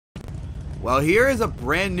Well, here is a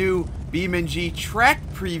brand new BeamNG track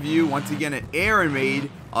preview, once again an Aaron made.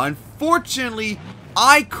 Unfortunately,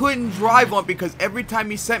 I couldn't drive on because every time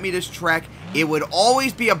he sent me this track, it would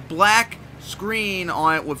always be a black screen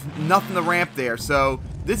on it with nothing to ramp there. So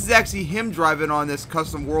this is actually him driving on this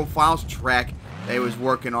custom World Finals track that he was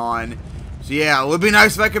working on. So yeah, it would be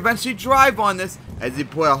nice if I could eventually drive on this, as he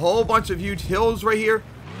put a whole bunch of huge hills right here.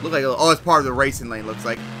 Look like, oh, it's part of the racing lane, looks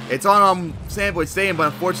like. It's on Sandboy Stadium,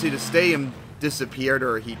 but unfortunately the stadium disappeared,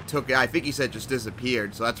 or he took it. I think he said just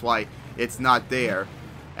disappeared, so that's why it's not there.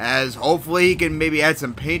 As hopefully he can maybe add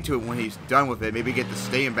some paint to it when he's done with it. Maybe get the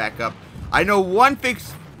stadium back up. I know one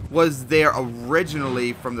fix was there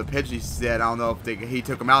originally from the pitch he said. I don't know if he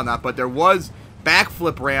took them out or not, but there was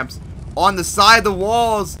backflip ramps on the side of the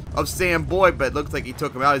walls of Sam Boyd, but it looks like he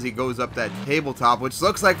took them out as he goes up that tabletop, which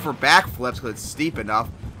looks like for backflips because it's steep enough,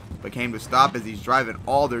 but came to stop as he's driving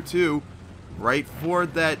all there too, right for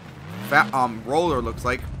that roller. Looks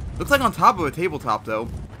like on top of a tabletop though.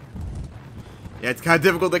 Yeah, it's kind of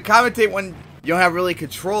difficult to commentate when you don't have really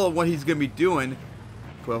control of what he's gonna be doing.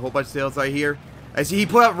 Put a whole bunch of sails right here. I see he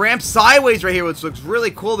put up ramp sideways right here, which looks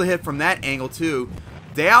really cool to hit from that angle too.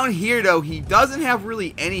 Down here though, he doesn't have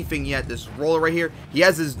really anything yet. This roller right here, he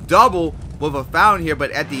has his double with a fountain here,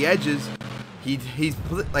 but at the edges, he's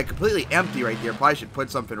like completely empty right there. Probably should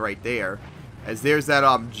put something right there. As there's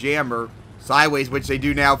that jammer sideways, which they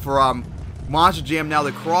do now for Monster Jam now,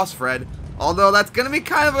 the cross thread. Although that's gonna be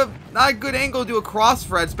kind of a not a good angle to do a cross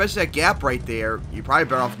thread, especially that gap right there. You're probably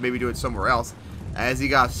better off maybe doing it somewhere else. As he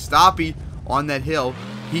got stoppy on that hill,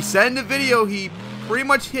 he said in the video he pretty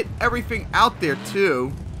much hit everything out there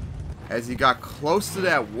too, as he got close to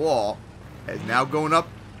that wall. As now going up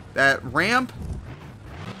that ramp,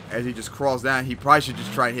 as he just crawls down, he probably should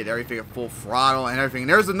just try and hit everything at full throttle and everything. And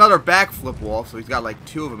there's another backflip wall, so he's got like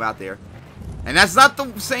 2 of them out there. And that's not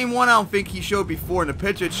the same one I don't think he showed before in the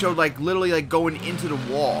picture. It showed like literally like going into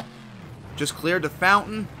the wall. Just cleared the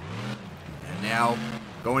fountain, and now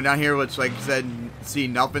going down here, which like I said, see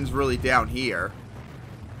nothing's really down here.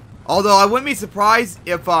 Although I wouldn't be surprised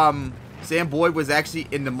if Sam Boyd was actually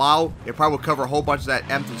in the model. It probably would cover a whole bunch of that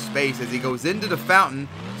empty space. As he goes into the fountain,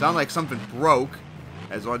 sounds like something broke.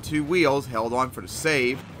 As on 2 wheels, held on for the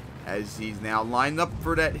save. As he's now lined up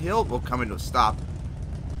for that hill. Will come into a stop.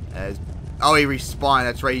 As oh, he respawned.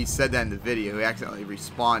 That's right. He said that in the video. He accidentally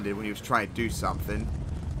respawned when he was trying to do something.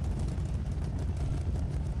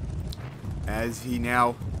 As he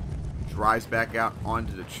now drives back out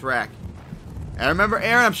onto the track. And remember,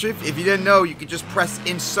 Aaron, I'm sure if you didn't know, you could just press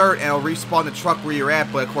insert and it'll respawn the truck where you're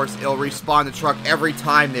at. But of course, it'll respawn the truck every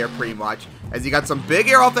time there, pretty much. As he got some big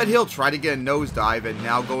air off that hill, tried to get a nosedive, and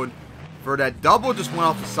now going for that double, just went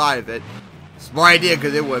off the side of it. Smart idea,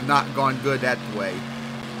 because it would have not gone good that way.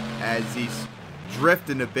 As he's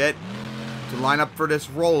drifting a bit to line up for this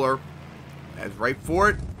roller. As right for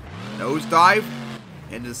it, nosedive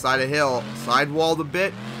into the side of the hill, sidewalled a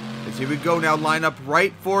bit. As here we go now, line up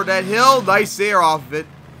right for that hill. Nice air off of it.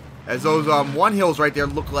 As those one hills right there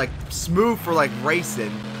look like smooth for like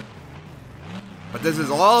racing. But this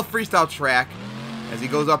is all a freestyle track. As he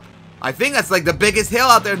goes up, I think that's like the biggest hill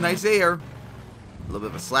out there. Nice air. A little bit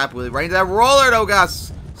of a slap wheelie right into that roller though,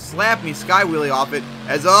 guys. Slap me sky wheelie off it.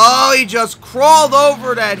 As oh, he just crawled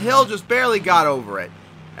over that hill, just barely got over it.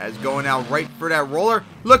 As going out right for that roller.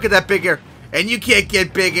 Look at that big air. And you can't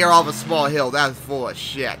get big air off a small hill. That's full of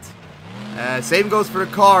shit. Same goes for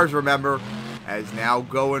the cars, remember. As now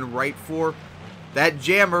going right for that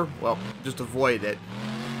jammer. Well, just avoid it.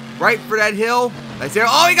 Right for that hill. Nice air.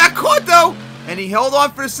 Oh, he got caught though. And he held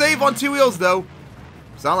on for the save on 2 wheels though.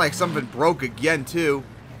 Sound like something broke again too.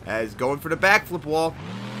 As going for the backflip wall.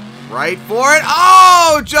 Right for it.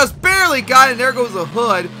 Oh, just barely got it. And there goes the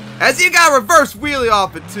hood. As he got a reverse wheelie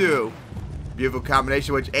off it too. Beautiful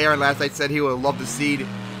combination, which Aaron last night said he would love to see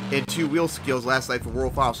in 2-wheel skills last night for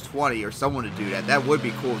World Finals 20 or someone to do that. That would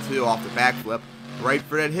be cool too off the backflip. Right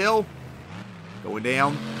for that hill. Going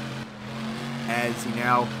down. As he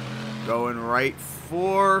now going right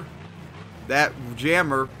for that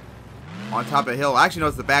jammer on top of the hill. Actually, no,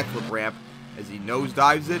 it's the backflip ramp. As he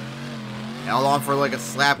nosedives it. Held on for like a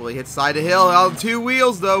slap while he hits side of the hill. On 2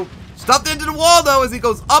 wheels though. Stuffed into the wall though as he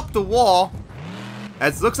goes up the wall.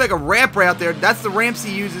 As it looks like a ramp right out there. That's the ramps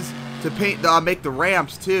he uses to paint, make the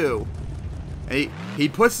ramps too. And he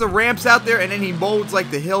puts the ramps out there and then he molds like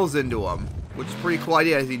the hills into them, which is a pretty cool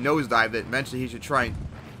idea as he nosedived it. Eventually he should try and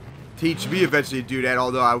teach me eventually to do that,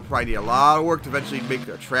 although I would probably need a lot of work to eventually make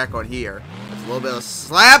a track on here. It's a little bit of a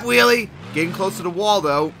slap wheelie. Getting close to the wall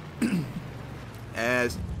though.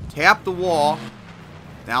 As tap the wall.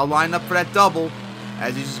 Now line up for that double.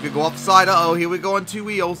 As he's just going to go off the side. Uh-oh, here we go on 2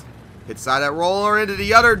 wheels. Hits side that roller into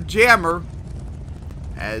the other jammer.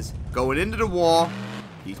 As going into the wall.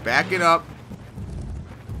 He's backing up.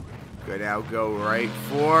 Gonna now go right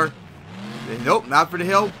for... Nope, not for the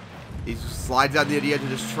hill. He slides out near the edge of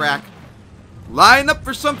this track. Line up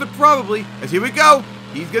for something probably. As here we go.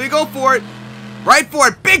 He's gonna go for it. Right for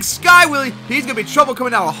it. Big sky wheelie. He's gonna be in trouble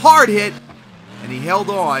coming down a hard hit. And he held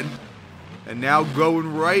on. And now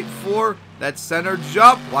going right for that center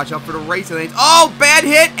jump. Watch out for the racing lanes. Oh, bad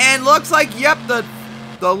hit. And looks like, yep,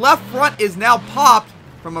 the left front is now popped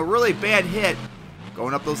from a really bad hit.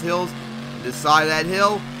 Going up those hills. This side of that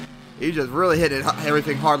hill. He just really hit it,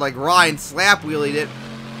 everything hard like Ryan slap wheelied it.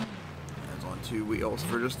 That's on 2 wheels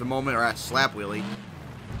for just a moment, or a slap wheelie.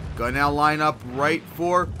 Gonna now line up right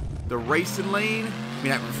for the racing lane. I mean,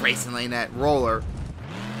 not racing lane, that roller.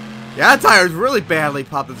 Yeah, that tire is really badly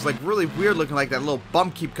popped. It's like really weird looking, like that little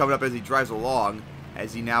bump keep coming up as he drives along.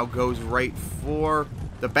 As he now goes right for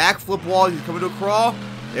the backflip wall. He's coming to a crawl.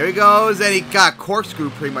 There he goes, and he got corkscrew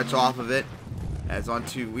pretty much off of it. As on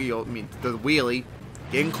 2 wheels, I mean, the wheelie.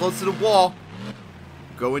 Getting close to the wall.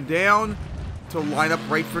 Going down to line up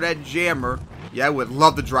right for that jammer. Yeah, I would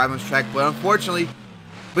love to drive on this track, but unfortunately,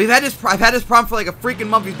 I've had this problem for like a freaking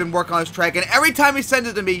month. He's been working on this track, and every time he sends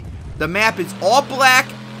it to me, the map is all black,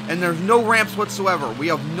 and there's no ramps whatsoever. We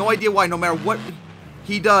have no idea why. No matter what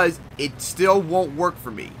he does, it still won't work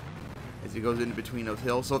for me. As he goes in between those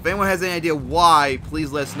hills. So if anyone has any idea why,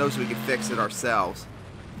 please let us know so we can fix it ourselves.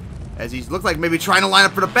 As he looks like maybe trying to line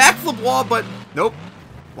up for the backflip wall, but nope.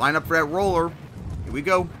 Line up for that roller. Here we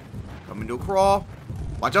go. Coming to a crawl.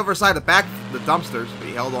 Watch over side of the dumpsters. But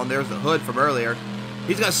he held on. There's the hood from earlier.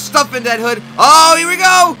 He's going to stuff in that hood. Oh, here we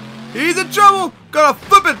go. He's in trouble. Gonna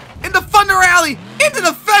flip it in the Thunder Alley. Into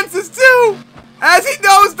the fences, too. As he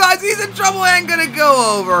nosedives, he's in trouble and going to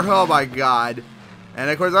go over. Oh, my God. And,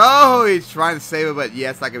 of course, oh, he's trying to save it. But,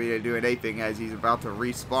 yeah, it's not going to be doing anything as he's about to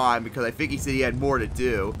respawn. Because I think he said he had more to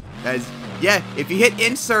do. As, yeah, if you hit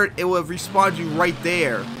insert, it will have respawned you right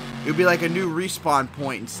there. It would be like a new respawn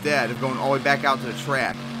point instead of going all the way back out to the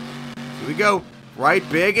track. Here we go. Right,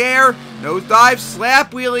 big air. Nosedive,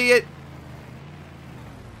 slap wheelie it.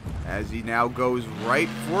 As he now goes right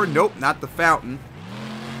for, nope, not the fountain.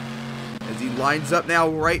 As he lines up now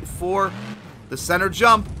right for the center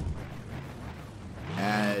jump.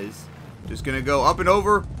 As just going to go up and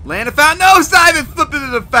over, land a fountain, nosedive, and flip into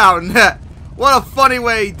the fountain. What a funny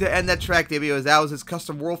way to end that track debut, as that was his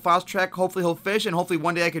custom World Files track. Hopefully he'll finish, and hopefully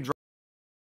one day I can drive